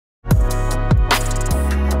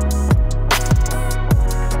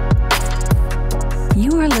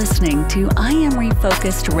are listening to I Am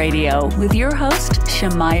Refocused Radio with your host,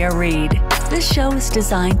 Shamaya Reed. This show is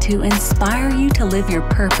designed to inspire you to live your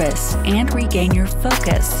purpose and regain your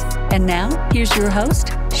focus. And now, here's your host,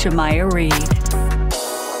 Shamaya Reed.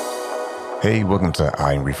 Hey, welcome to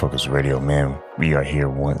I Am Refocused Radio, man. We are here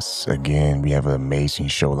once again. We have an amazing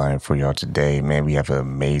show lineup for y'all today, man. We have an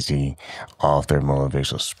amazing author,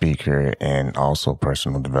 motivational speaker, and also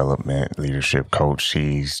personal development leadership coach.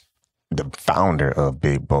 He's the founder of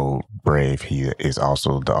Big Bold Brave. He is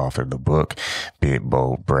also the author of the book, Big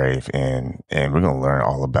Bold Brave. And we're going to learn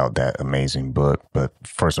all about that amazing book. But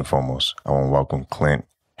first and foremost, I want to welcome Clint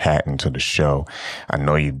Hatton to the show. I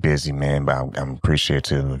know you're busy, man, but I'm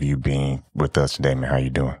appreciative of you being with us today, man. How you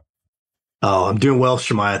doing? Oh, I'm doing well,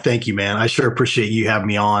 Shamaya. Thank you, man. I sure appreciate you having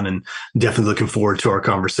me on and definitely looking forward to our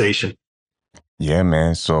conversation. Yeah,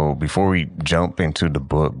 man. So before we jump into the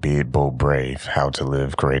book, Big Bold Brave, How to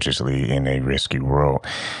Live Courageously in a Risky World,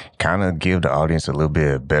 kind of give the audience a little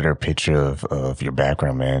bit of better picture of your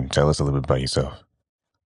background, man. Tell us a little bit about yourself.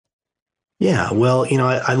 Yeah, well,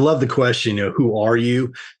 I love the question, who are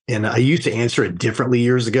you? And I used to answer it differently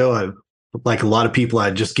years ago. Like a lot of people,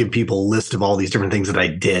 I'd just give people a list of all these different things that I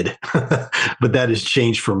did, but that has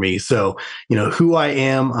changed for me. So, who I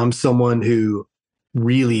am, I'm someone who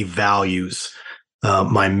really values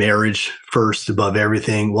my marriage first above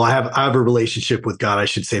everything. Well, I have a relationship with God. I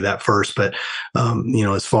should say that first. But,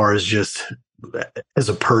 as far as just as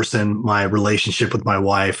a person, my relationship with my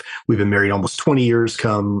wife, we've been married almost 20 years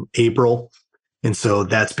come April. And so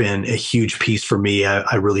that's been a huge piece for me.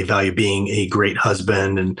 I really value being a great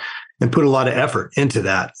husband and put a lot of effort into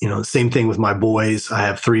that. Same thing with my boys. I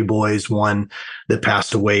have 3 boys, one that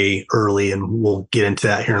passed away early, and we'll get into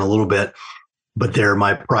that here in a little bit. But they're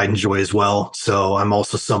my pride and joy as well. So I'm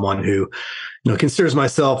also someone who, considers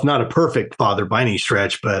myself not a perfect father by any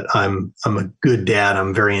stretch, but I'm a good dad.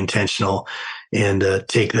 I'm very intentional and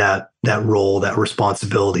take that role, that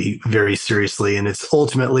responsibility very seriously. And it's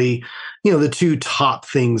ultimately, the 2 top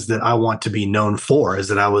things that I want to be known for is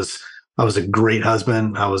that I was a great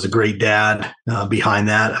husband. I was a great dad. Behind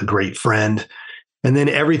that, a great friend. And then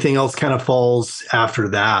everything else kind of falls after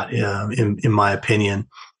that, in my opinion.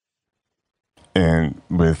 And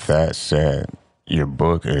with that said, your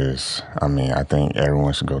book is, I think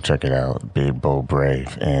everyone should go check it out, Big Bold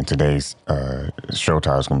Brave. And today's show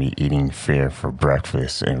title is going to be Eating Fear for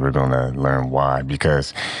Breakfast. And we're going to learn why,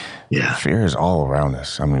 because fear is all around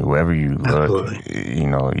us. Wherever you look,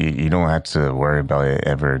 you don't have to worry about it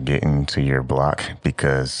ever getting to your block,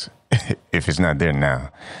 because if it's not there now,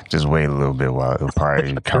 just wait a little bit while it'll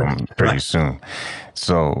probably come pretty soon.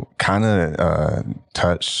 So kind of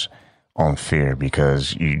touch on fear,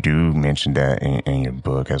 because you do mention that in your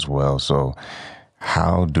book as well. So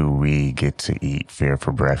how do we get to eat fear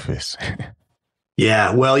for breakfast?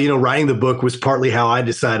 Yeah, well, writing the book was partly how I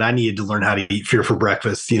decided I needed to learn how to eat fear for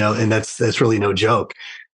breakfast, and that's really no joke,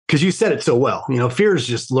 because you said it so well. Fear is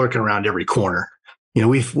just lurking around every corner.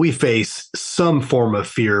 We face some form of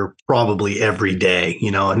fear probably every day,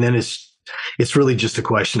 and then it's really just a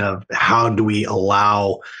question of how do we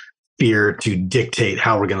allow fear to dictate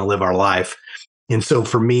how we're going to live our life. And so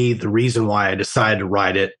for me, the reason why I decided to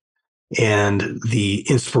write it and the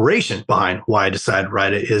inspiration behind why I decided to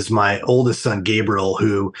write it is my oldest son, Gabriel,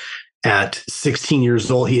 who at 16 years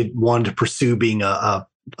old, he had wanted to pursue being a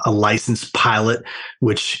licensed pilot,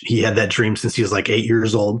 which he had that dream since he was like 8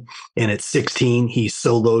 years old. And at 16, he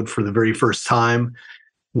soloed for the very first time,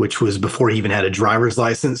 which was before he even had a driver's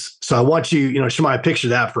license. So I want you, Shemai, picture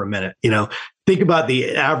that for a minute. Think about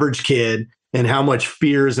the average kid and how much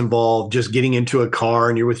fear is involved just getting into a car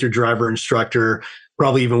and you're with your driver instructor,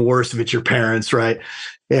 probably even worse if it's your parents, right?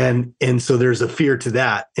 And so there's a fear to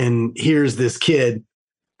that. And here's this kid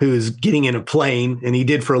who's getting in a plane, and he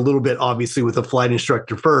did for a little bit, obviously, with a flight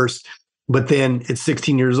instructor first, but then at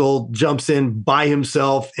 16 years old, jumps in by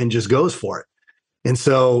himself and just goes for it. And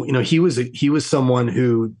so, he was someone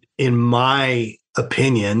who, in my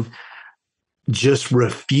opinion, just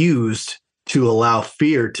refused to allow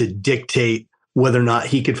fear to dictate whether or not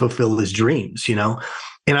he could fulfill his dreams, And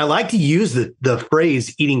I like to use the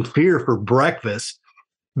phrase eating fear for breakfast,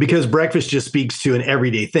 because breakfast just speaks to an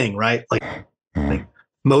everyday thing, right? Like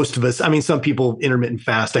most of us, some people intermittent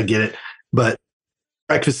fast, I get it, but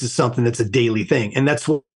breakfast is something that's a daily thing. And that's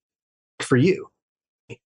what for you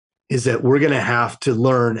is that we're going to have to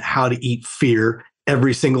learn how to eat fear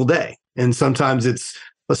every single day. And sometimes it's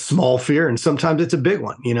a small fear and sometimes it's a big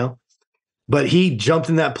one, But he jumped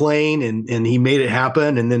in that plane and he made it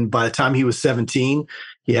happen. And then by the time he was 17,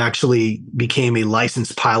 he actually became a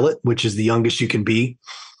licensed pilot, which is the youngest you can be.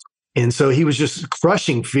 And so he was just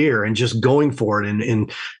crushing fear and just going for it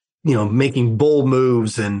and making bold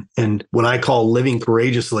moves and what I call living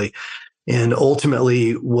courageously. And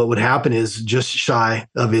ultimately, what would happen is just shy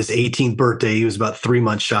of his 18th birthday, he was about 3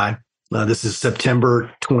 months shy. This is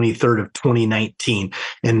September 23rd of 2019.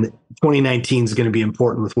 And 2019 is going to be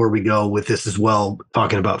important with where we go with this as well,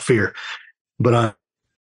 talking about fear. But on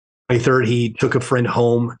 23rd, he took a friend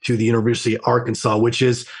home to the University of Arkansas, which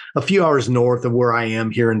is a few hours north of where I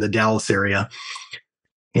am here in the Dallas area,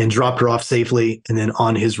 and dropped her off safely. And then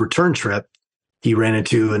on his return trip, he ran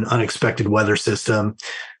into an unexpected weather system.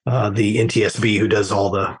 The NTSB, who does all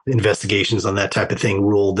the investigations on that type of thing,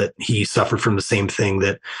 ruled that he suffered from the same thing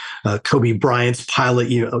that Kobe Bryant's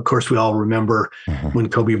pilot. Of course, we all remember when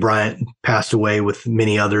Kobe Bryant passed away with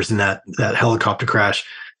many others in that helicopter crash.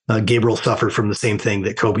 Gabriel suffered from the same thing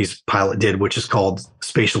that Kobe's pilot did, which is called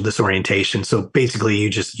spatial disorientation. So basically,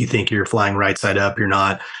 you think you're flying right side up, you're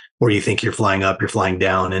not, or you think you're flying up, you're flying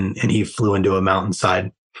down. And he flew into a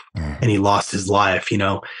mountainside and he lost his life,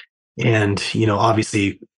 and,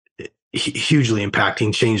 obviously hugely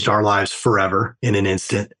impacting, changed our lives forever in an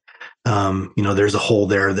instant. There's a hole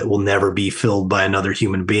there that will never be filled by another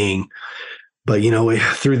human being. But,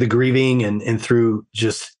 through the grieving and through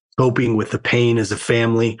just coping with the pain as a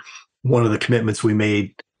family, one of the commitments we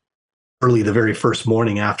made early the very first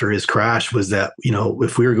morning after his crash was that,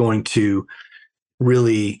 if we were going to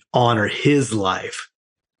really honor his life,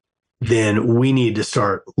 then we need to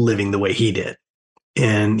start living the way he did.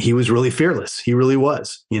 And he was really fearless. He really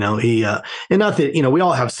was, and not that, we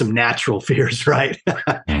all have some natural fears, right?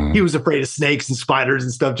 He was afraid of snakes and spiders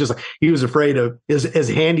and stuff. Just like he was afraid of, as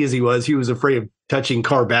handy as he was afraid of touching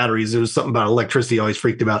car batteries. There was something about electricity he always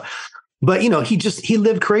freaked about. But, he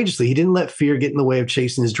lived courageously. He didn't let fear get in the way of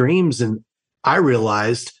chasing his dreams. And I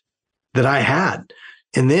realized that I had.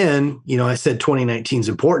 And then, I said 2019 is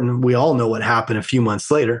important. We all know what happened a few months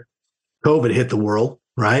later. COVID hit the world,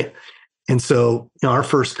 right? And so, our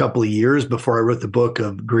first couple of years before I wrote the book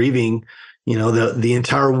of grieving, the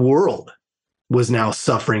entire world was now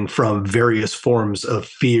suffering from various forms of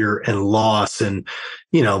fear and loss and,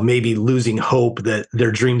 maybe losing hope that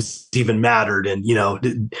their dreams even mattered. And,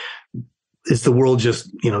 is the world just,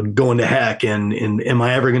 going to heck? And am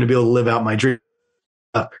I ever going to be able to live out my dream?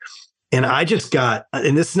 And I just got,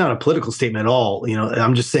 and this is not a political statement at all,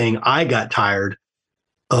 I'm just saying I got tired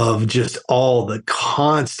of just all the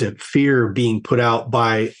constant fear being put out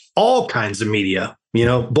by all kinds of media,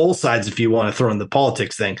 both sides, if you want to throw in the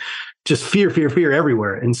politics thing, just fear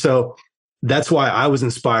everywhere. And so that's why I was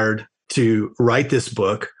inspired to write this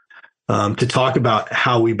book, to talk about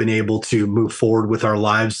how we've been able to move forward with our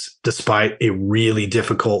lives despite a really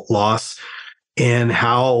difficult loss, and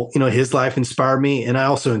how, his life inspired me. And I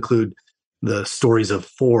also include the stories of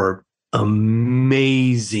 4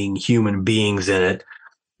 amazing human beings in it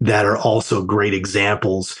that are also great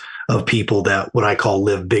examples of people that what I call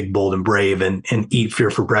live big, bold, and brave and eat fear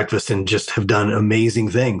for breakfast and just have done amazing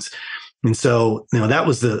things. And so, that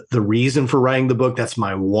was the reason for writing the book. That's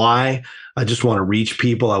my why. I just want to reach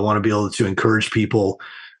people. I want to be able to encourage people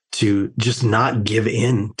to just not give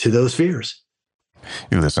in to those fears.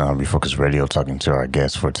 You listen on Refocus Radio, talking to our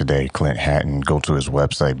guest for today, Clint Hatton. Go to his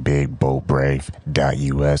website,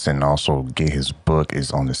 BigBoldBrave.us, and also get his book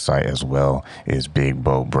is on the site as well. It's Big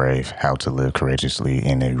Bold Brave, How to Live Courageously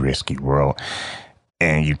in a Risky World.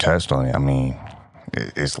 And you touched on it. I mean,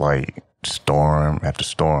 it's like storm after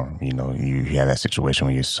storm. You had that situation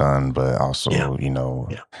with your son, but also,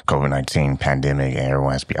 COVID-19 pandemic, and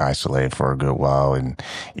everyone has to be isolated for a good while. And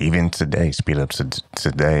even today, speed up to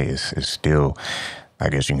today is still, I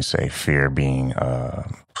guess you can say, fear being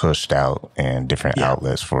pushed out and different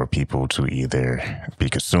outlets for people to either be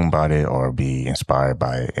consumed by it or be inspired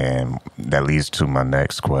by it. And that leads to my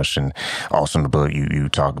next question. Also in the book, you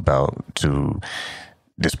talk about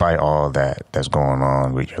despite all that's going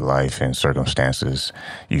on with your life and circumstances,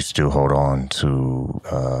 you still hold on to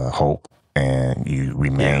hope and you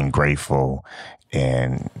remain grateful,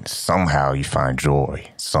 and somehow you find joy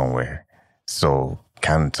somewhere. So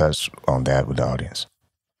kind of touch on that with the audience.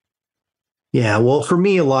 Yeah, well, for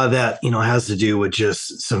me, a lot of that, has to do with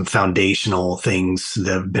just some foundational things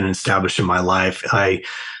that have been established in my life. I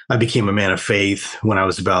became a man of faith when I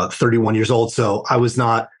was about 31 years old. So I was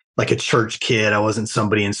not like a church kid. I wasn't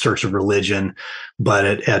somebody in search of religion.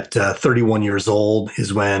 But at 31 years old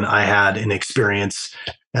is when I had an experience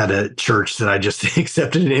at a church that I just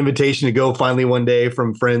accepted an invitation to go finally one day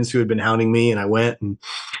from friends who had been hounding me. And I went. And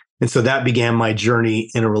so that began my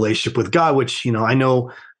journey in a relationship with God, which, I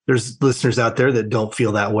know there's listeners out there that don't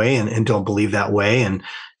feel that way and don't believe that way. And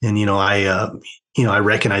I I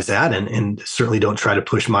recognize that and certainly don't try to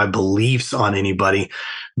push my beliefs on anybody,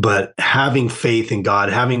 but having faith in God,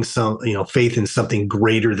 having some, faith in something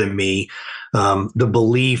greater than me, the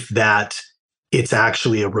belief that it's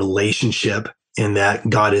actually a relationship and that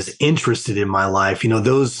God is interested in my life,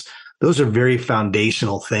 those are very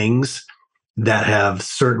foundational things that have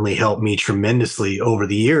certainly helped me tremendously over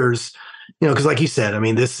the years. Because like you said, I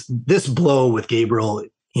mean, this blow with Gabriel,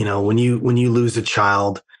 when you lose a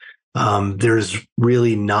child, there's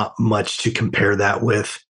really not much to compare that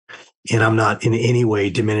with. And I'm not in any way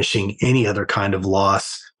diminishing any other kind of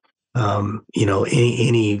loss.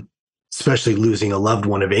 Any, especially losing a loved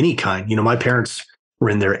one of any kind. My parents were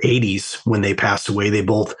in their 80s when they passed away. They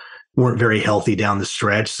both weren't very healthy down the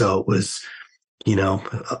stretch. So it was,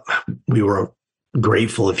 we were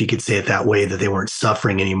grateful, if you could say it that way, that they weren't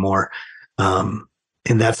suffering anymore. And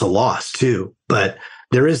that's a loss too. But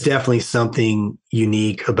there is definitely something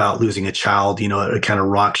unique about losing a child. It kind of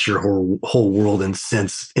rocks your whole world in the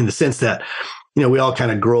sense that, we all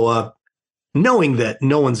kind of grow up knowing that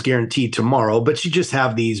no one's guaranteed tomorrow, but you just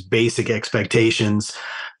have these basic expectations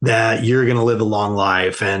that you're going to live a long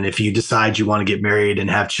life. And if you decide you want to get married and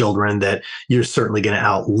have children, that you're certainly going to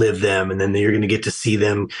outlive them. And then you're going to get to see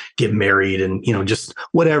them get married and, just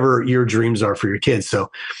whatever your dreams are for your kids.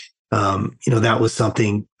 So, that was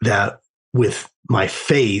something that with my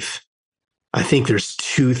faith, I think there's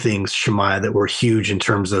two things, Shemaiah, that were huge in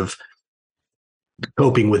terms of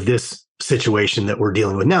coping with this situation that we're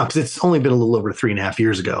dealing with now, because it's only been a little over 3.5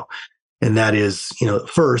 years ago. And that is,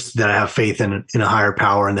 first, that I have faith in a higher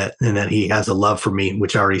power and that he has a love for me,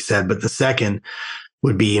 which I already said. But the second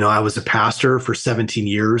would be, I was a pastor for 17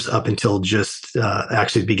 years up until just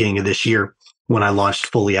actually the beginning of this year, when I launched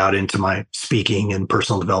fully out into my speaking and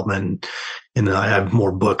personal development. And I have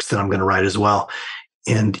more books that I'm going to write as well.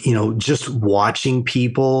 And, just watching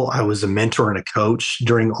people, I was a mentor and a coach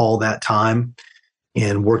during all that time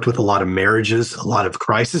and worked with a lot of marriages, a lot of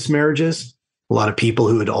crisis marriages, a lot of people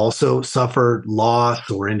who had also suffered loss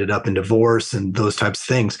or ended up in divorce and those types of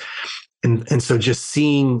things. And so just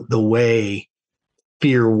seeing the way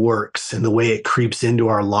fear works and the way it creeps into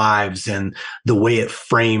our lives and the way it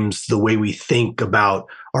frames the way we think about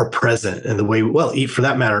our present and the way, well, for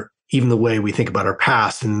that matter, even the way we think about our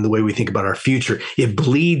past and the way we think about our future, it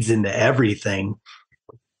bleeds into everything.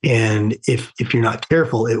 And if you're not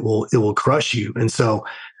careful, it will crush you. And so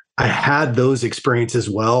I had those experiences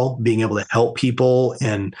as well, being able to help people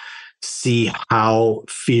and see how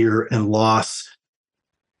fear and loss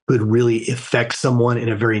could really affect someone in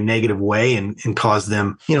a very negative way and cause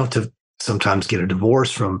them, to sometimes get a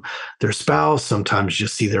divorce from their spouse, sometimes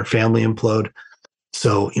just see their family implode.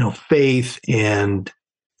 So, faith and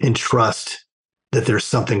trust that there's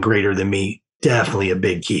something greater than me, definitely a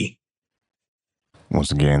big key. Once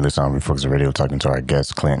again, listen on Refocus Radio, talking to our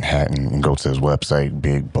guest, Clint Hatton, and go to his website,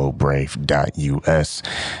 BigBoldBrave.us.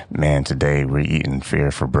 Man, today we're eating fear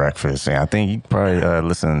for breakfast. And I think you probably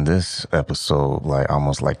listen to this episode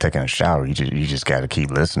almost like taking a shower. You just got to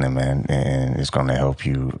keep listening, man. And it's going to help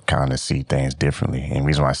you kind of see things differently. And the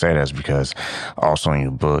reason why I say that is because also in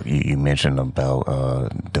your book, you mentioned about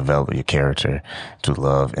develop your character to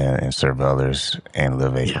love and serve others and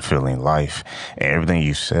live a fulfilling life. And everything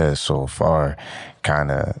you said so far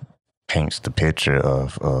kind of paints the picture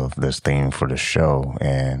of this theme for the show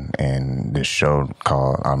and this show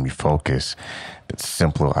called I'm Refocus. It's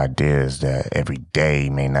simple ideas that every day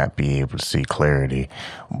may not be able to see clarity,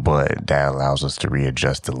 but that allows us to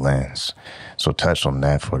readjust the lens. So touch on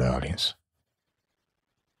that for the audience.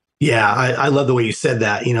 Yeah, I love the way you said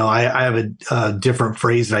that. I have a different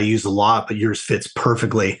phrase that I use a lot, but yours fits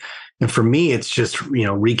perfectly. And for me, it's just,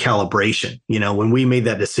 recalibration. When we made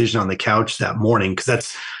that decision on the couch that morning,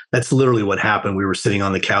 because that's literally what happened. We were sitting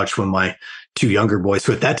on the couch when my two younger boys,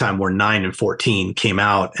 who at that time were 9 and 14, came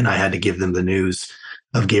out, and I had to give them the news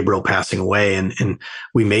of Gabriel passing away. And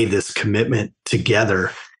we made this commitment together.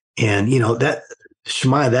 And, that,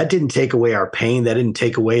 Shemaiah, that didn't take away our pain. That didn't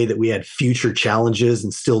take away that we had future challenges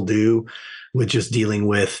and still do with just dealing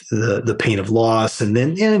with the pain of loss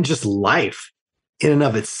and just life in and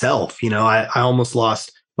of itself. I almost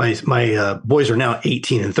lost my boys are now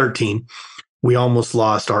 18 and 13. We almost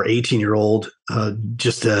lost our 18-year-old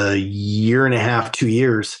just a year and a half, 2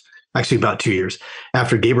 years, actually about 2 years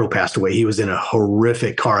after Gabriel passed away. He was in a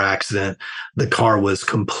horrific car accident. The car was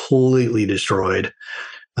completely destroyed.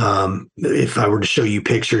 If I were to show you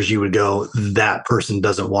pictures, you would go, that person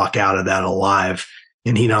doesn't walk out of that alive.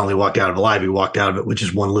 And he not only walked out of it alive, he walked out of it with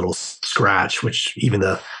just one little scratch, which even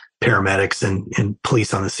the paramedics and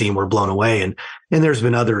police on the scene were blown away. And there's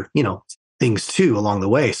been other, things too along the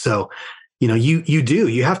way. So,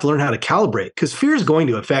 you have to learn how to calibrate, because fear is going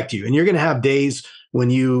to affect you. And you're going to have days when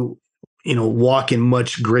walk in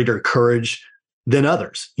much greater courage than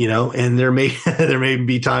others, and there may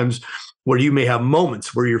be times where you may have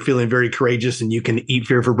moments where you're feeling very courageous and you can eat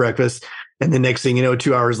fear for breakfast. And the next thing you know,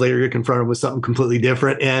 2 hours later, you're confronted with something completely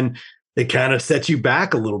different. And it kind of sets you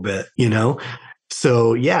back a little bit,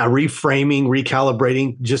 So yeah, reframing,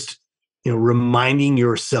 recalibrating, just, reminding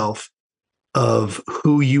yourself of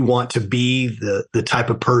who you want to be, the type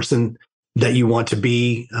of person that you want to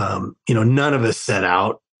be. None of us set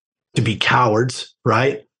out to be cowards,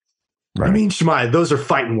 right? Right. I mean, Shemaiah, those are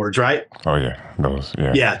fighting words, right? Oh yeah, those.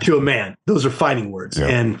 Yeah. Yeah, to a man, those are fighting words. Yeah.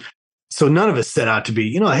 And so none of us set out to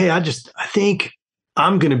be, hey, I think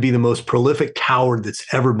I'm going to be the most prolific coward that's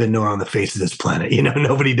ever been known on the face of this planet.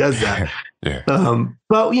 Nobody does that. Yeah.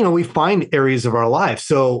 But we find areas of our life.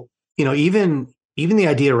 So, even the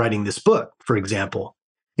idea of writing this book, for example,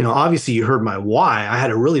 obviously you heard my why. I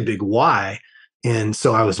had a really big why. And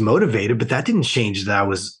so I was motivated, but that didn't change that I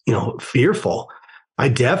was, fearful. I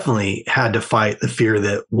definitely had to fight the fear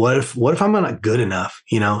that what if I'm not good enough?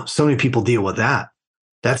 So many people deal with that.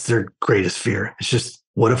 That's their greatest fear. It's just,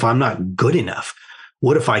 what if I'm not good enough?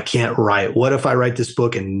 What if I can't write? What if I write this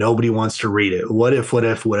book and nobody wants to read it? What if?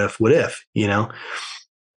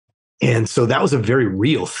 And so that was a very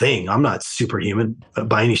real thing. I'm not superhuman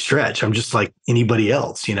by any stretch. I'm just like anybody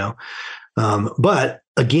else, But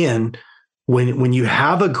again, when you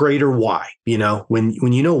have a greater why, when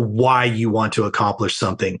you know why you want to accomplish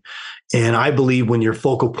something, and I believe when your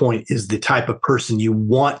focal point is the type of person you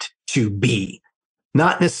want to be,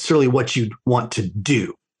 not necessarily what you want to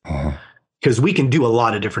do, because we can do a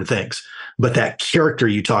lot of different things, but that character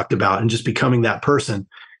you talked about and just becoming that person,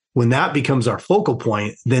 when that becomes our focal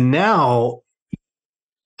point, then now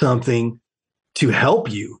something to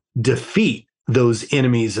help you defeat those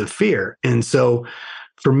enemies of fear. And so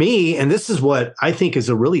for me, and this is what I think is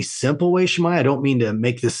a really simple way, Shemaiah, I don't mean to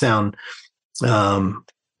make this sound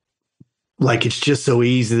like it's just so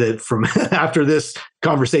easy that from after this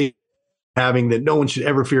conversation having that no one should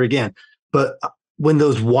ever fear again. But when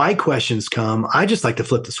those why questions come, I just like to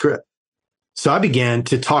flip the script. So I began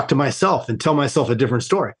to talk to myself and tell myself a different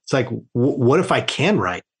story. It's like, what if I can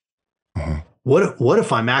write? What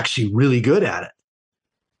if I'm actually really good at it?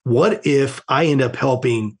 What if I end up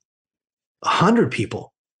helping 100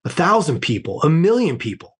 people, 1,000 people, 1,000,000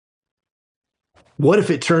 people? What if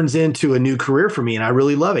it turns into a new career for me and I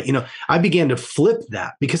really love it? I began to flip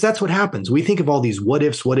that, because that's what happens. We think of all these what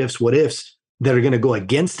ifs that are going to go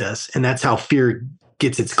against us. And that's how fear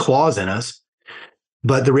gets its claws in us.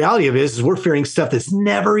 But the reality of it is we're fearing stuff that's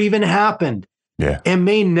never even happened. Yeah. And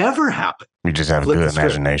may never happen. We just have a good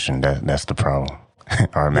imagination. That's the problem.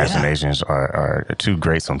 Our imaginations are too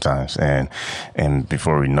great sometimes, and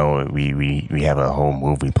before we know it, we have a whole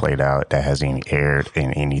movie played out that hasn't even aired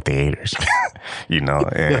in any theaters.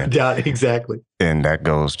 And exactly. And that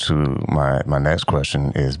goes to my next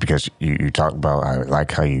question, is because you talked about, I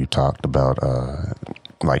like how you talked about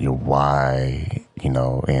like your why,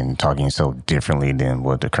 and talking so differently than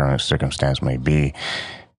what the current circumstance may be,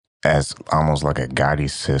 as almost like a guiding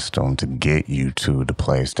system to get you to the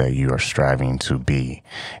place that you are striving to be.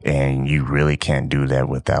 And you really can't do that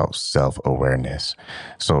without self-awareness.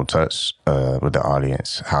 So touch with the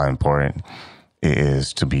audience how important it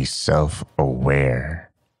is to be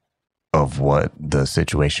self-aware of what the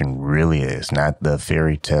situation really is, not the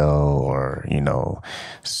fairy tale or,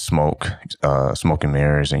 smoke and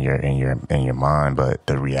mirrors in your mind, but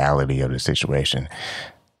the reality of the situation.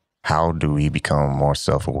 How do we become more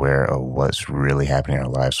self-aware of what's really happening in our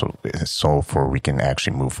lives so for we can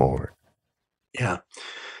actually move forward? Yeah.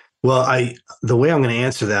 Well, the way I'm going to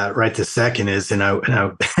answer that right this second is,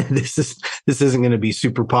 this isn't going to be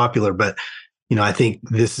super popular, but I think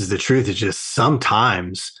this is the truth. It's just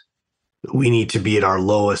sometimes we need to be at our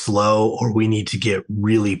lowest low, or we need to get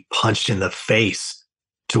really punched in the face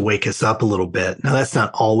to wake us up a little bit. Now, that's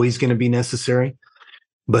not always going to be necessary,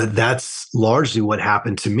 but that's largely what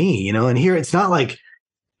happened to me, and here it's not like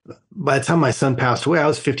by the time my son passed away, I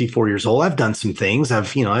was 54 years old. I've done some things.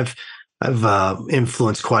 I've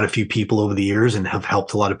influenced quite a few people over the years and have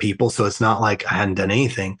helped a lot of people. So it's not like I hadn't done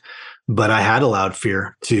anything, but I had allowed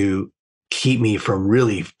fear to keep me from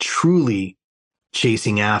really, truly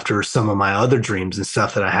chasing after some of my other dreams and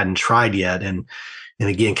stuff that I hadn't tried yet. And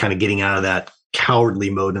again, kind of getting out of that cowardly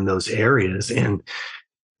mode in those areas. And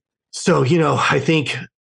so, I think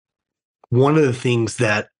one of the things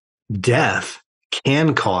that death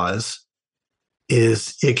can cause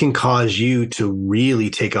is it can cause you to really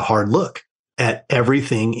take a hard look at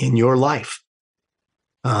everything in your life.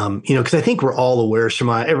 Because I think we're all aware,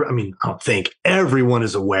 Shemai. I don't think everyone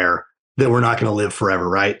is aware that we're not going to live forever,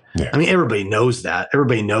 right? Yeah. I mean, everybody knows that.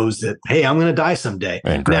 Everybody knows that, hey, I'm going to die someday.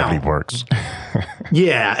 And gravity works.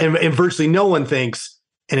 Yeah. And virtually no one thinks,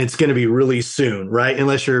 and it's going to be really soon, right?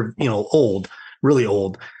 Unless you're, old, really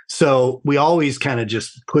old. So we always kind of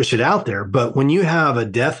just push it out there. But when you have a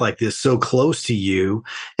death like this so close to you,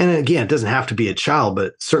 and again, it doesn't have to be a child,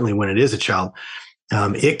 but certainly when it is a child,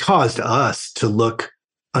 it caused us to look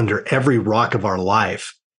under every rock of our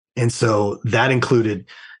life. And so that included,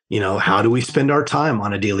 how do we spend our time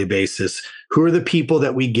on a daily basis? Who are the people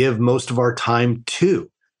that we give most of our time to?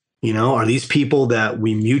 Are these people that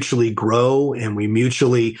we mutually grow and we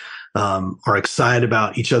mutually are excited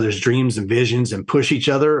about each other's dreams and visions and push each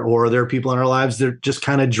other? Or are there people in our lives that just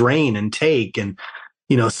kind of drain and take? And,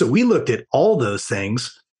 so we looked at all those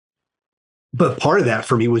things. But part of that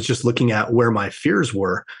for me was just looking at where my fears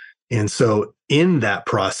were. And so in that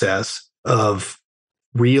process of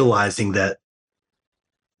realizing that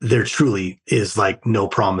there truly is like no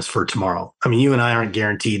promise for tomorrow. I mean, you and I aren't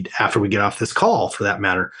guaranteed after we get off this call, for that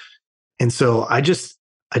matter. And so I just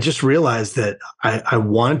realized that I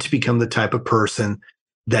wanted to become the type of person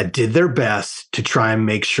that did their best to try and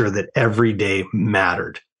make sure that every day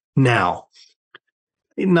mattered. Now,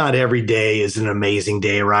 not every day is an amazing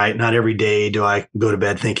day, right? Not every day do I go to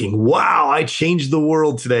bed thinking, wow, I changed the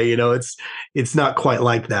world today. It's not quite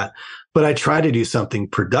like that. But I try to do something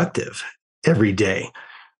productive every day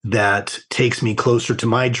that takes me closer to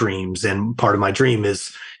my dreams. And part of my dream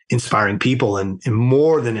is inspiring people, and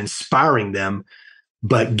more than inspiring them,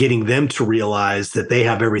 but getting them to realize that they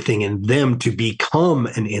have everything in them to become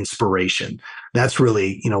an inspiration. That's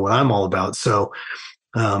really, what I'm all about. So,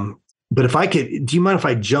 but if I could, do you mind if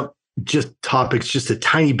I jump just topics just a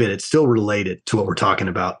tiny bit? It's still related to what we're talking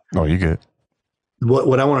about. Oh, you good.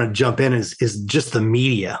 What I want to jump in is just the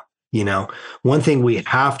media. One thing we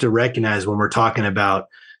have to recognize when we're talking about,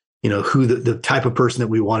 who the type of person that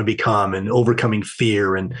we want to become and overcoming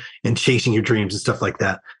fear and chasing your dreams and stuff like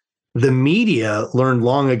that. The media learned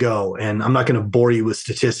long ago, and I'm not going to bore you with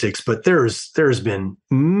statistics, but there's been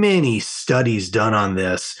many studies done on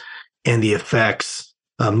this and the effects,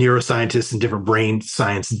 neuroscientists and different brain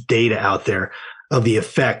science data out there of the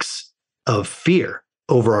effects of fear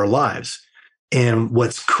over our lives. And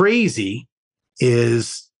what's crazy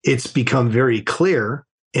is it's become very clear,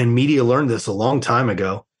 and media learned this a long time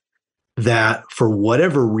ago, that for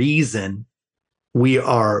whatever reason, we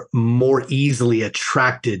are more easily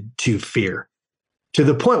attracted to fear, to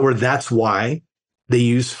the point where that's why they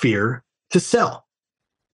use fear to sell.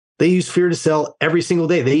 They use fear to sell every single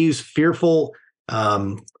day. They use fearful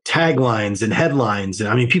taglines and headlines. And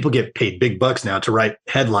I mean, people get paid big bucks now to write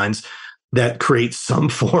headlines that create some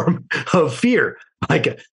form of fear.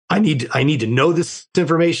 Like, I need to know this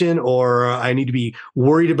information, or I need to be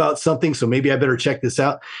worried about something, so maybe I better check this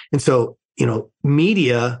out. And so,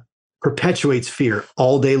 media perpetuates fear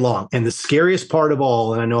all day long. And the scariest part of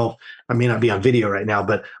all, and I know I may not be on video right now,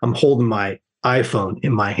 but I'm holding my iPhone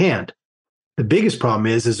in my hand. The biggest problem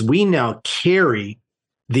is we now carry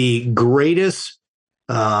the greatest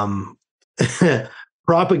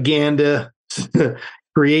propaganda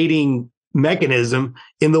creating mechanism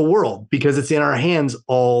in the world, because it's in our hands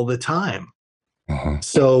all the time.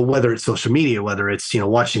 So whether it's social media, whether it's,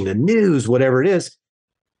 watching the news, whatever it is,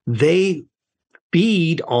 they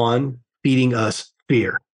feed on feeding us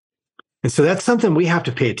fear. And so that's something we have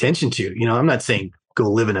to pay attention to. I'm not saying go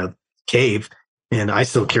live in a cave, and I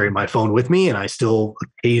still carry my phone with me, and I still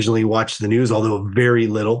occasionally watch the news, although very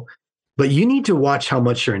little. But you need to watch how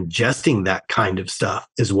much you're ingesting that kind of stuff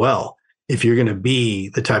as well, if you're going to be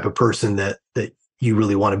the type of person that you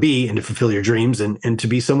really want to be, and to fulfill your dreams, and to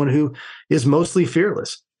be someone who is mostly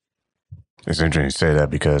fearless. It's interesting to say that,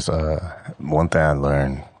 because one thing I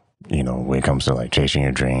learned, when it comes to like chasing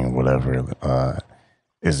your dream, whatever,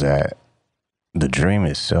 is that the dream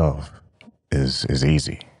itself is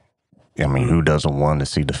easy. I mean, who doesn't want to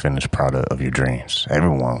see the finished product of your dreams?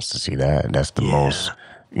 Everyone wants to see that. That's the most,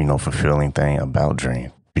 fulfilling thing about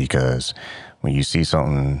dream, because when you see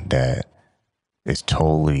something that is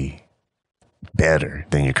totally better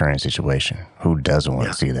than your current situation, who doesn't want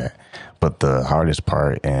to see that? But the hardest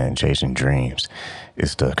part in chasing dreams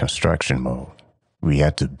is the construction mode. We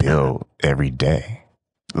have to build every day.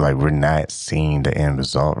 Like, we're not seeing the end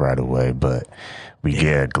result right away, but we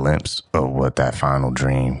get a glimpse of what that final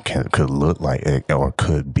dream could look like, or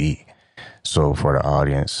could be. So for the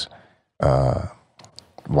audience,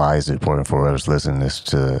 why is it important for us listening to this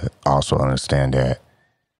to also understand that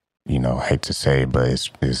I hate to say it, but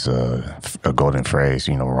it's a golden phrase.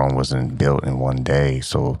 Rome wasn't built in one day.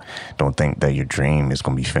 So don't think that your dream is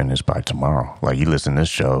going to be finished by tomorrow. Like, you listen to this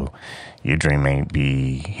show, your dream ain't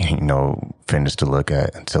be, finished to look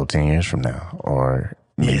at until 10 years from now, or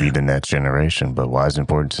maybe the next generation. But why it's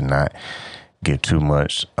important to not get too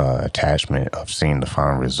much attachment of seeing the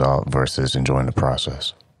final result versus enjoying the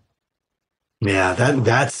process. Yeah,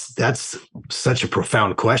 that's such a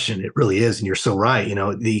profound question. It really is. And you're so right.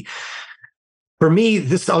 For me,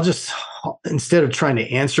 instead of trying to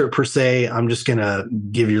answer it per se, I'm just going to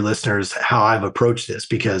give your listeners how I've approached this,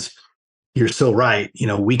 because you're so right.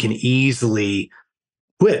 We can easily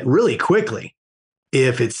quit really quickly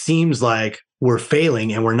if it seems like we're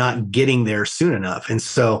failing and we're not getting there soon enough. And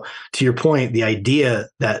so, to your point, the idea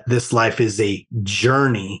that this life is a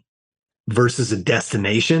journey versus a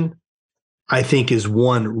destination, I think, is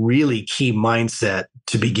one really key mindset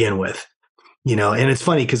to begin with. And it's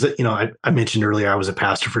funny because, I mentioned earlier, I was a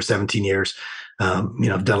pastor for 17 years.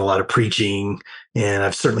 I've done a lot of preaching, and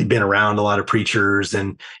I've certainly been around a lot of preachers.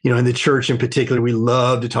 And, in the church in particular, we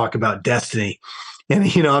love to talk about destiny. And,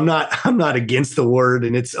 I'm not against the word,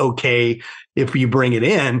 and it's okay if you bring it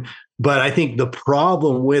in. But I think the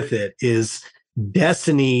problem with it is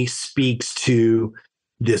destiny speaks to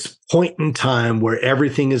this point in time where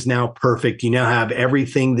everything is now perfect. You now have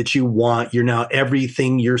everything that you want. You're now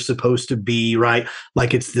everything you're supposed to be, right?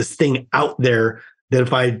 Like, it's this thing out there that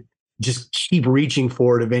if I just keep reaching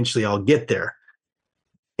for it, eventually I'll get there.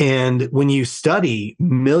 And when you study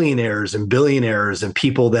millionaires and billionaires and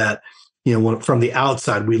people that, from the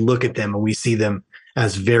outside, we look at them and we see them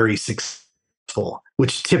as very successful,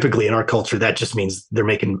 which typically in our culture, that just means they're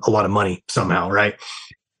making a lot of money somehow, right?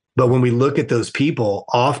 But when we look at those people,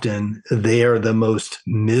 often they are the most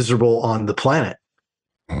miserable on the planet.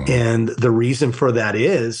 And the reason for that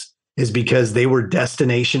is because they were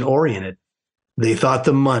destination oriented. They thought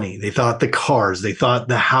the money, they thought the cars, they thought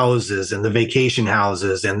the houses and the vacation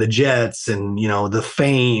houses and the jets and, the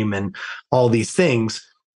fame and all these things,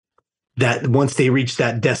 that once they reach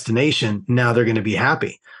that destination, now they're going to be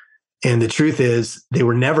happy. And the truth is, they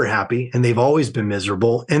were never happy, and they've always been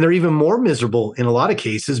miserable. And they're even more miserable in a lot of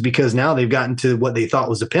cases because now they've gotten to what they thought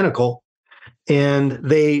was a pinnacle, and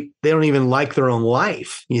they don't even like their own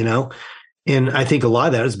life, And I think a lot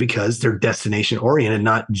of that is because they're destination oriented,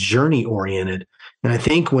 not journey oriented. And I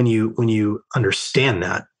think when you understand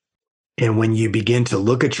that, and when you begin to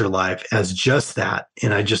look at your life as just that,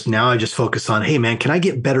 and I just focus on, hey man, can I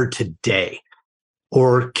get better today?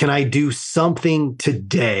 Or can I do something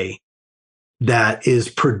today that is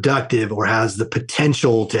productive or has the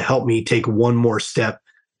potential to help me take one more step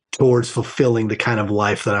towards fulfilling the kind of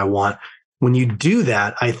life that I want? When you do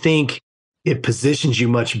that, I think it positions you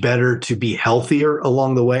much better to be healthier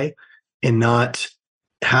along the way and not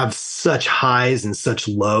have such highs and such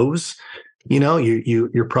lows.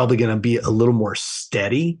 You're probably going to be a little more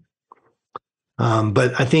steady.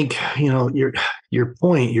 But I think,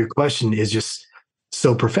 your question is just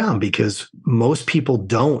so profound, because most people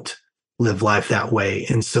don't live life that way.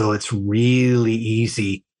 And so it's really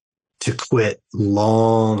easy to quit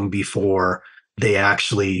long before they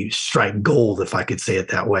actually strike gold, if I could say it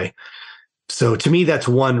that way. So to me, that's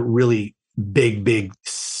one really big,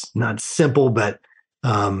 not simple, but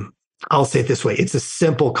I'll say it this way. It's a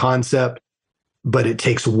simple concept, but it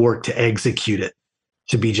takes work to execute it,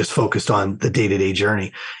 to be just focused on the day-to-day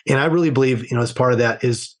journey. And I really believe, as part of that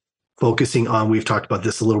is focusing on, we've talked about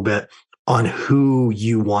this a little bit, on who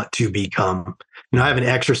you want to become. I have an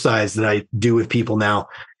exercise that I do with people now,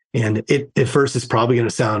 and at first it's probably going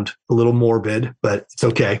to sound a little morbid, but it's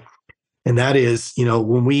okay. And that is,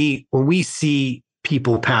 when we see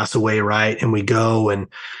people pass away, right, and we go, and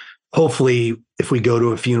hopefully if we go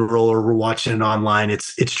to a funeral or we're watching it online,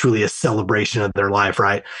 it's truly a celebration of their life,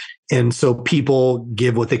 right? And so people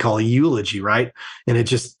give what they call a eulogy, right? And it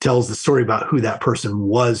just tells the story about who that person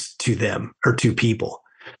was to them or to people.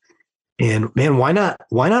 And man, why not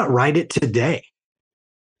write it today?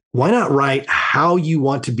 Why not write how you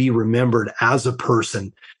want to be remembered as a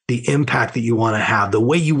person, the impact that you want to have, the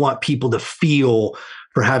way you want people to feel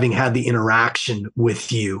for having had the interaction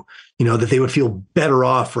with you, that they would feel better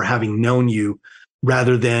off for having known you,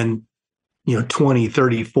 rather than, 20,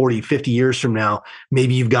 30, 40, 50 years from now,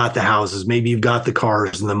 maybe you've got the houses, maybe you've got the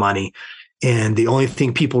cars and the money. And the only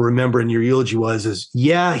thing people remember in your eulogy is,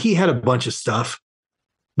 yeah, he had a bunch of stuff,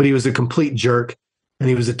 but he was a complete jerk, and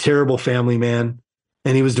he was a terrible family man,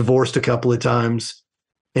 and he was divorced a couple of times,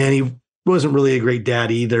 and he wasn't really a great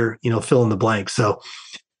dad either, fill in the blank. So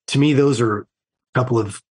to me, those are a couple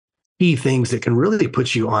of key things that can really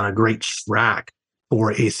put you on a great track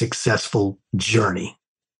for a successful journey.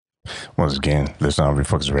 Once again, listen on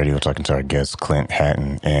Refocus Radio, talking to our guest, Clint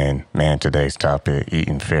Hatton. And man, today's topic,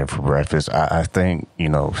 eating fear for breakfast. I think,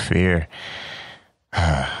 fear,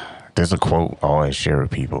 there's a quote I always share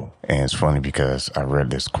with people. And it's funny because I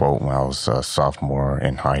read this quote when I was a sophomore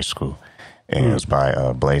in high school. And it was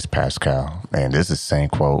by Blaise Pascal. And this is the same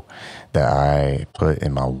quote that I put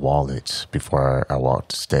in my wallet before I walked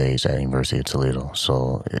the stage at University of Toledo.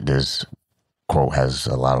 So this quote has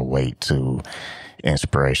a lot of weight to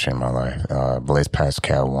inspiration in my life. Blaise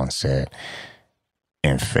Pascal once said,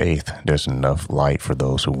 "In faith, there's enough light for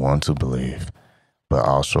those who want to believe, but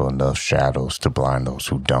also enough shadows to blind those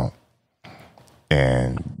who don't."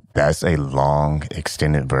 And that's a long,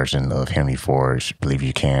 extended version of Henry Ford's "Believe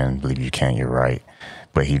you can, believe you can't, you're right."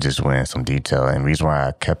 But he just went in some detail. And the reason why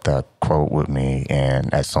I kept that quote with me,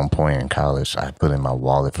 and at some point in college, I put it in my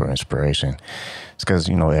wallet for inspiration, it's because,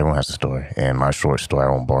 everyone has a story. And my short story, I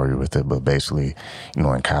won't bore you with it, but basically,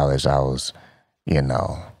 in college, I was,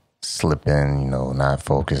 slipping, not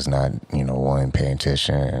focused, not, wanting to pay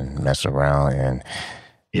attention and mess around. And,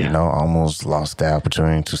 almost lost the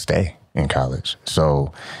opportunity to stay in college.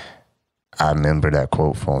 So I remember that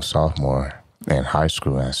quote from sophomore in high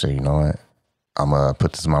school. And I said, you know what? I'm going to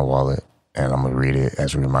put this in my wallet and I'm going to read it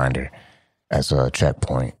as a reminder, as a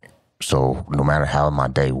checkpoint. So no matter how my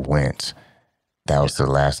day went, that was the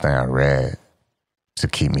last thing I read to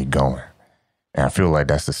keep me going. And I feel like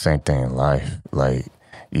that's the same thing in life. Like,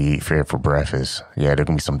 you eat fear for breakfast. Yeah, there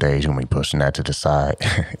can be some days you're going to be pushing that to the side.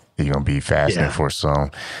 You're going to be fasting for some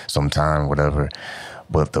time, whatever.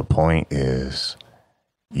 But the point is,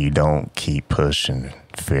 you don't keep pushing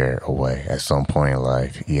fear away. At some point in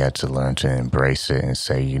life, you have to learn to embrace it and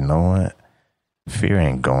say, you know what? Fear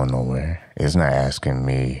ain't going nowhere. It's not asking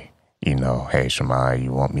me, hey, Shemai,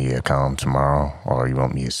 you want me to come tomorrow or you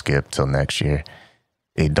want me to skip till next year?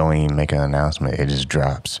 It don't even make an announcement. It just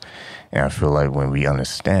drops. And I feel like when we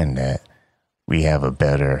understand that, we have a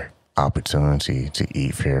better opportunity to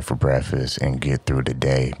eat fear for breakfast and get through the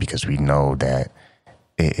day because we know that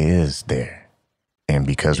it is there. And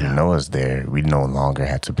because we know it's there, we no longer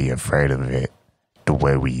have to be afraid of it the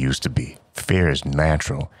way we used to be. Fear is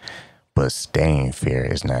natural, but staying in fear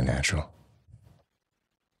is not natural.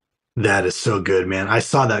 That is so good, man. I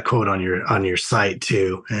saw that quote on your site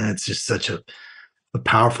too, and it's just such a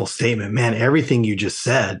powerful statement, man. Everything you just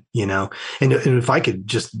said, and if I could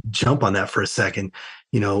just jump on that for a second,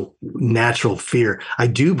 natural fear. I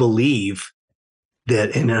do believe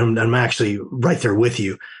that, and I'm actually right there with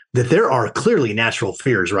you, that there are clearly natural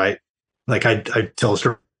fears, right? Like I tell a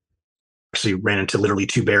story, actually ran into literally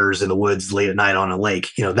two bears in the woods late at night on a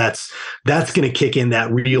lake. That's going to kick in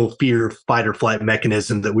that real fear, fight or flight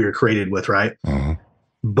mechanism that we were created with, right? Mm-hmm.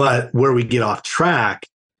 But where we get off track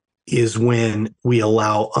is when we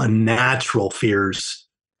allow unnatural fears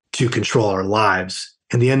to control our lives.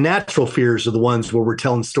 And the unnatural fears are the ones where we're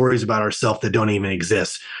telling stories about ourselves that don't even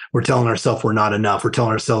exist. We're telling ourselves we're not enough. We're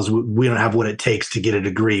telling ourselves we don't have what it takes to get a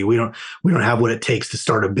degree. We don't have what it takes to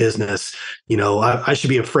start a business. I should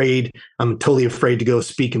be afraid. I'm totally afraid to go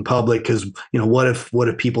speak in public because, what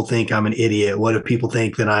if people think I'm an idiot? What if people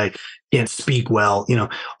think that I can't speak well?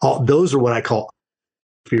 All those are what I call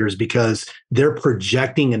fears because they're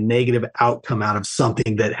projecting a negative outcome out of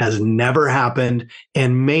something that has never happened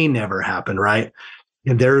and may never happen, right?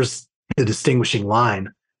 And there's the distinguishing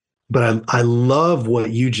line. But I love what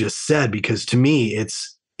you just said because to me,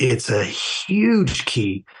 it's a huge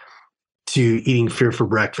key to eating fear for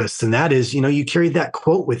breakfast. And that is, you carried that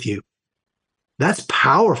quote with you. That's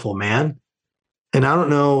powerful, man. And I don't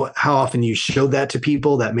know how often you showed that to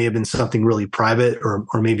people. That may have been something really private or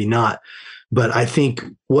maybe not. But I think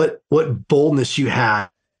what boldness you had,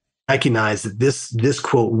 recognize that this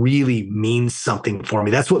quote really means something for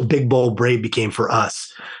me. That's what Big Bold Brave became for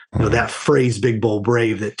us. That phrase, Big Bold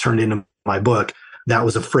Brave, that turned into my book, that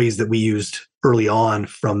was a phrase that we used early on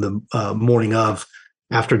from the morning of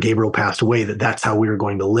after Gabriel passed away, that's how we were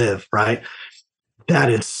going to live, right? That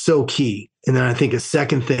is so key. And then I think a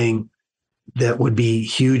second thing that would be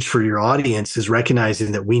huge for your audience is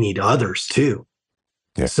recognizing that we need others too.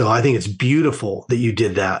 Yeah. So I think it's beautiful that you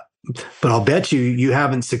did that. But I'll bet you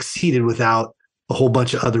haven't succeeded without a whole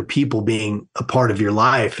bunch of other people being a part of your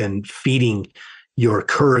life and feeding your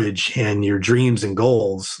courage and your dreams and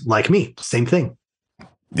goals. Like me, same thing.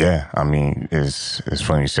 Yeah, I mean, it's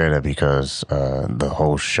funny you say that because the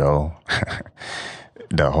whole show,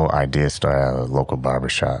 the whole idea started at a local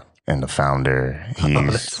barbershop. And the founder,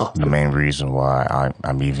 he's awesome. The main reason why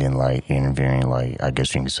I'm even like interviewing, like, I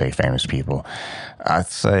guess you can say famous people. I'd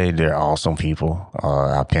say they're awesome people.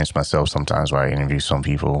 I pinch myself sometimes when I interview some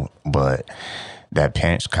people, but that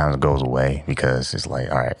pinch kind of goes away because it's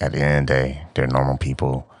like, all right, at the end of the day, they're normal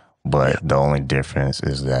people. But the only difference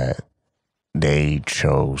is that they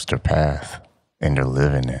chose their path and they're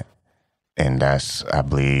living it. And that's, I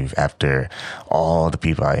believe, after all the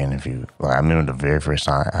people I interviewed. Like, I remember the very first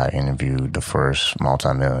time I interviewed the first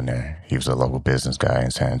multimillionaire. He was a local business guy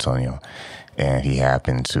in San Antonio. And he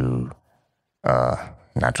happened to,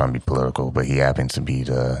 not trying to be political, but he happened to be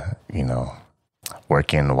the,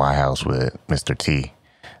 working in the White House with Mr. T.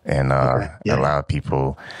 And a lot of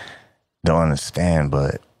people don't understand,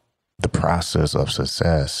 but the process of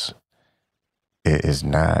success is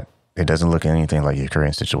not, it doesn't look anything like your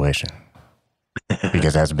current situation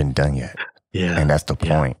because it hasn't been done yet. Yeah. And that's the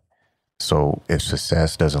point. So if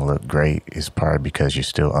success doesn't look great, it's probably because you're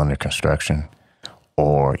still under construction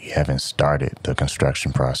or you haven't started the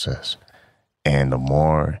construction process. And the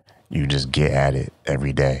more you just get at it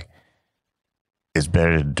every day, it's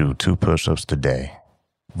better to do 2 push-ups today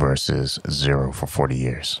versus 0 for 40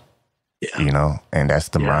 years. Yeah. And that's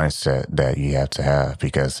the mindset that you have to have,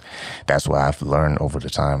 because that's what I've learned over the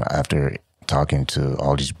time after talking to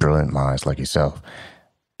all these brilliant minds like yourself.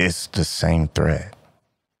 It's the same thread.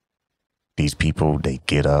 These people, they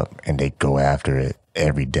get up and they go after it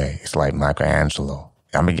every day. It's like Michelangelo.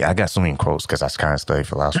 I mean, I got so many quotes because I kind of study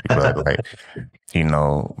philosophy, but like,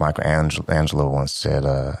 Michelangelo once said,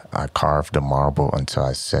 I carved the marble until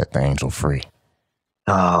I set the angel free.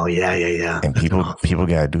 Oh, yeah. And people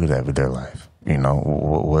got to do that with their life.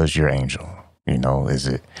 What is your angel? Is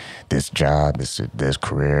it this job? Is it this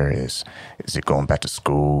career? Is it going back to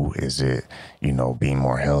school? Is it, being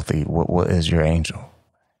more healthy? What is your angel?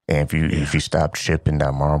 And if you stop chipping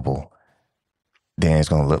that marble, then it's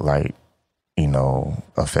going to look like,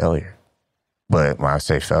 a failure. But when I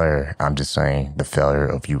say failure, I'm just saying the failure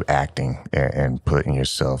of you acting and putting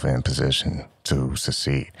yourself in position to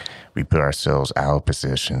succeed. We put ourselves out of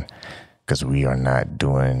position because we are not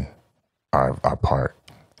doing our part.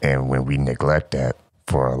 And when we neglect that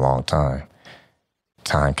for a long time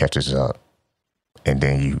catches up. And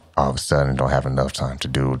then you all of a sudden don't have enough time to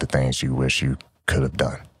do the things you wish you could have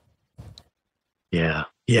done. Yeah.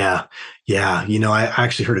 I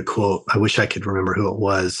actually heard a quote. I wish I could remember who it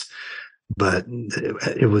was, but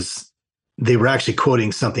they were actually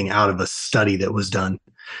quoting something out of a study that was done.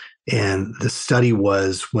 And the study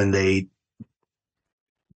was when they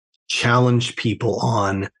challenged people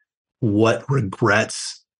on what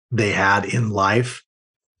regrets they had in life,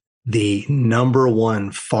 the number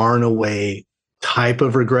one far and away type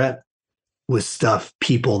of regret was stuff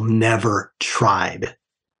people never tried.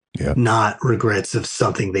 Yep. Not regrets of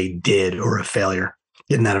something they did or a failure.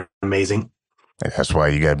 Isn't that amazing? And that's why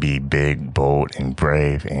you got to be big, bold, and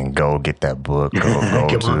brave, and go get that book. Go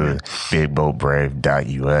to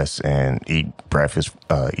BigBoldBrave.us and eat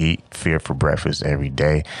fear for breakfast every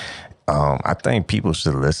day. I think people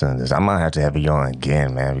should listen to this. I might have to have you on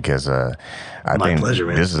again, man, because I think pleasure,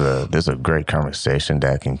 man. This is a great conversation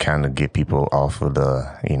that can kind of get people off of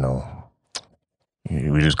the,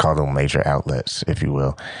 we just call them major outlets, if you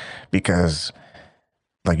will, because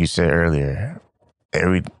like you said earlier,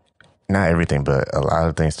 not everything, but a lot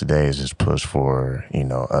of things today is just pushed for,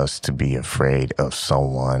 us to be afraid of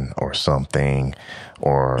someone or something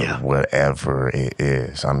or whatever it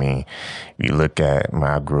is. I mean, you look at when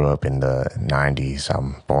I grew up in the 90s,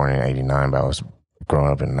 I'm born in 89, but I was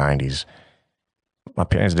growing up in the 90s. My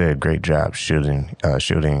parents did a great job shielding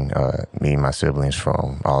me and my siblings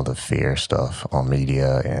from all the fear stuff on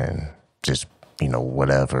media and just,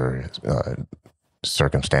 whatever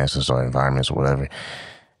circumstances or environments or whatever.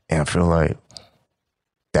 And I feel like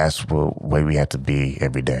that's the way we have to be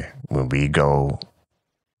every day. When we go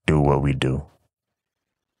do what we do,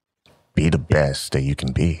 be the best that you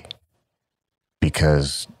can be.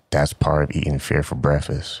 Because that's part of eating fear for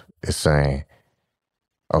breakfast. It's saying,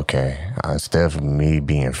 okay, instead of me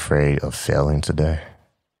being afraid of failing today,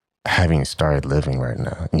 I haven't started living right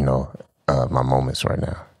now, my moments right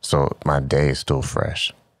now. So my day is still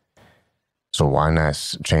fresh. So why not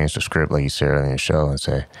change the script like you said earlier in the show and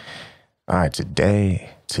say, all right,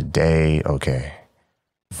 today, okay,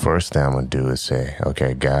 first thing I'm going to do is say,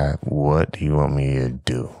 okay, God, what do you want me to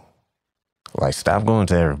do? Like, stop going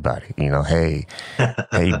to everybody. Hey,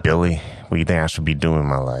 Billy, what do you think I should be doing in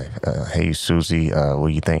my life? Hey, Susie, what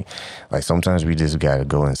do you think? Like, sometimes we just got to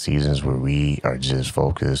go in seasons where we are just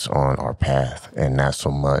focused on our path and not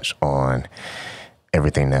so much on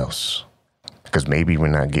everything else. Because maybe we're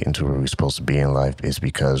not getting to where we're supposed to be in life. It's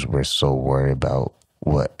because we're so worried about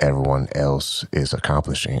what everyone else is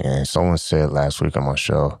accomplishing. And someone said last week on my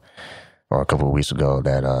show, or a couple of weeks ago,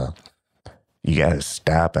 that you got to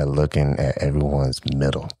stop at looking at everyone's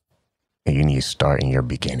middle and you need to start in your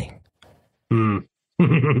beginning. Mm.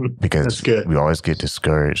 Because That's good. we always get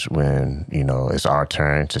discouraged when, it's our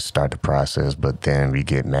turn to start the process, but then we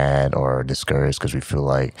get mad or discouraged because we feel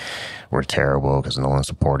like we're terrible because no one's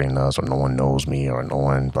supporting us or no one knows me or no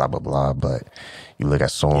one blah, blah, blah. But you look at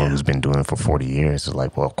someone who's been doing it for 40 years, it's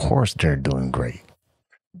like, well, of course they're doing great.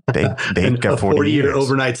 They got 40 40-year years.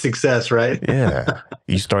 Overnight success, right? Yeah.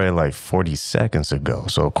 You started like 40 seconds ago.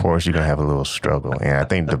 So, of course, you're going to have a little struggle. And I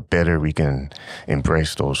think the better we can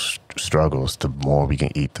embrace those struggles, the more we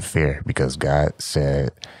can eat the fear. Because God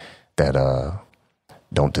said that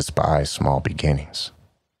don't despise small beginnings.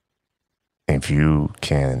 If you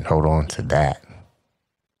can hold on to that,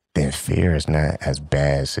 then fear is not as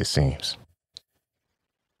bad as it seems.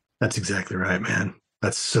 That's exactly right, man.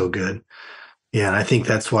 That's so good. Yeah, and I think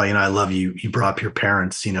that's why, I love you brought up your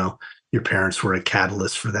parents, your parents were a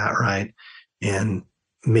catalyst for that, right? And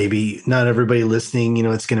maybe not everybody listening,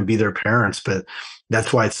 it's going to be their parents, but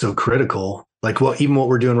that's why it's so critical. Like even what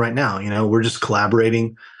we're doing right now, we're just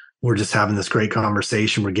collaborating. We're just having this great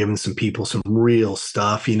conversation. We're giving some people some real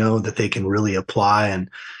stuff, that they can really apply and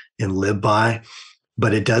live by.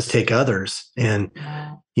 But it does take others. And,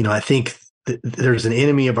 I think there's an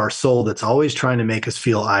enemy of our soul that's always trying to make us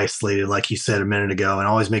feel isolated, like you said a minute ago, and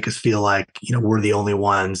always make us feel like, we're the only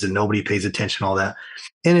ones and nobody pays attention, all that.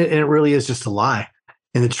 And it really is just a lie.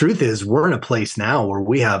 And the truth is we're in a place now where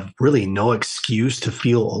we have really no excuse to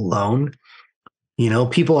feel alone.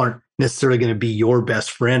 People aren't necessarily going to be your best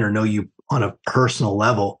friend or know you on a personal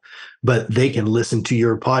level, but they can listen to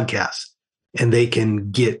your podcast and they can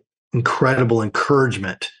get incredible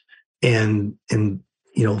encouragement and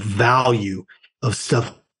value of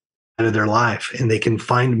stuff out of their life. And they can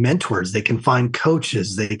find mentors, they can find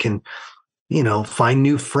coaches, they can, find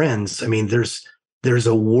new friends. I mean, there's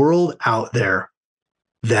a world out there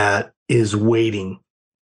that is waiting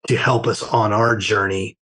to help us on our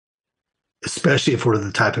journey, especially if we're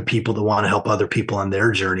the type of people that want to help other people on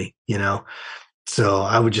their journey, So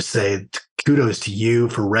I would just say kudos to you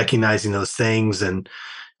for recognizing those things and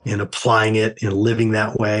applying it and living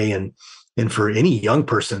that way. And for any young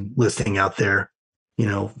person listening out there,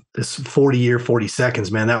 this 40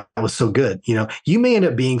 seconds, man, that was so good. You may end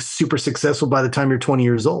up being super successful by the time you're 20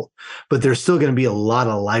 years old, but there's still going to be a lot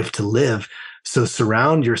of life to live. So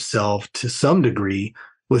surround yourself to some degree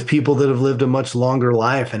with people that have lived a much longer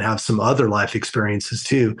life and have some other life experiences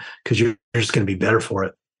too, because you're just going to be better for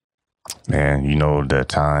it. Man, the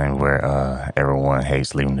time where everyone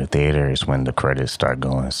hates leaving the theater is when the credits start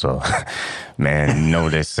going. So, man,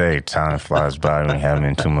 what they say, time flies by when you're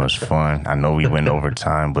having too much fun. I know we went over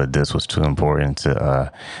time, but this was too important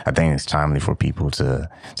to, I think it's timely for people to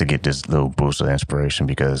get this little boost of inspiration,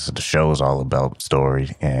 because the show is all about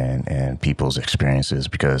story and people's experiences,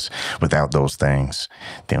 because without those things,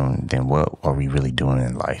 then what are we really doing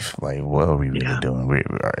in life? Like, what are we really doing?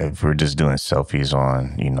 If we're just doing selfies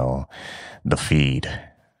on, the feed,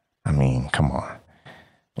 I mean, come on.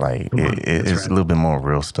 Like, it's right. A little bit more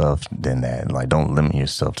real stuff than that. Like, don't limit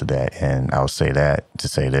yourself to that. And I'll say that to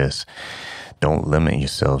say this: don't limit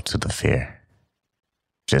yourself to the fear.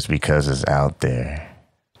 Just because it's out there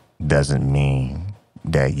doesn't mean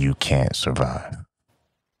that you can't survive.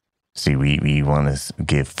 See, we want to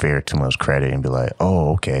give fear too much credit and be like,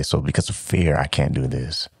 oh, okay, so because of fear, I can't do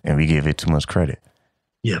this. And we give it too much credit.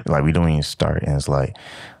 Yeah. Like, we don't even start. And it's like,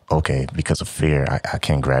 okay, because of fear, I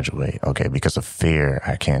can't graduate. Okay, because of fear,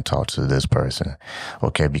 I can't talk to this person.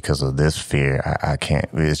 Okay, because of this fear, I can't.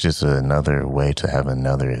 It's just another way to have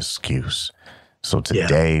another excuse. So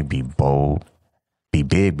today, be bold, be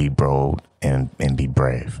big, be bold, and be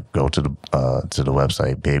brave. Go to the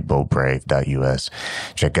website, BigBoldBrave.us.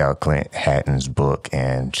 Check out Clint Hatton's book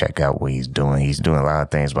and check out what he's doing. He's doing a lot of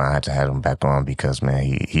things, but I had to have him back on because, man,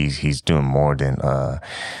 he's doing more than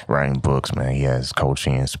writing books, man. He has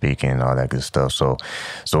coaching and speaking and all that good stuff. So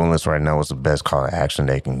on this right now, what's the best call to action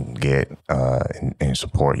they can get and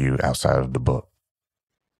support you outside of the book?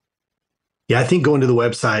 Yeah, I think going to the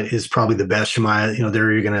website is probably the best, Shemaiah.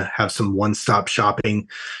 There you're going to have some one-stop shopping.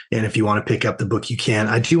 And if you want to pick up the book, you can.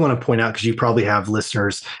 I do want to point out, because you probably have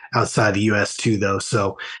listeners outside the U.S. too, though.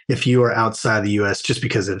 So if you are outside the U.S., just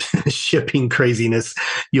because of shipping craziness,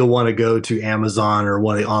 you'll want to go to Amazon or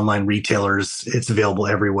one of the online retailers. It's available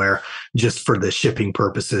everywhere just for the shipping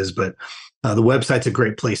purposes. But the website's a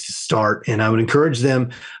great place to start. And I would encourage them.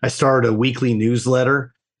 I started a weekly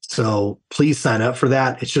newsletter. So please sign up for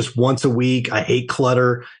that. It's just once a week. I hate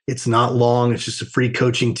clutter. It's not long. It's just a free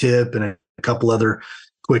coaching tip and a couple other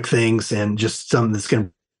quick things, and just something that's going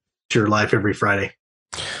to change your life every Friday.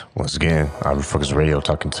 Once again, I Refocus Radio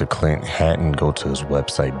talking to Clint Hatton. Go to his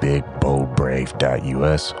website,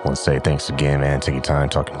 BigBoldBrave.us. I want to say thanks again, man. Take your time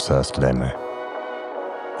talking to us today, man.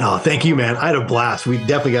 Oh, thank you, man. I had a blast. We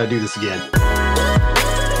definitely got to do this again.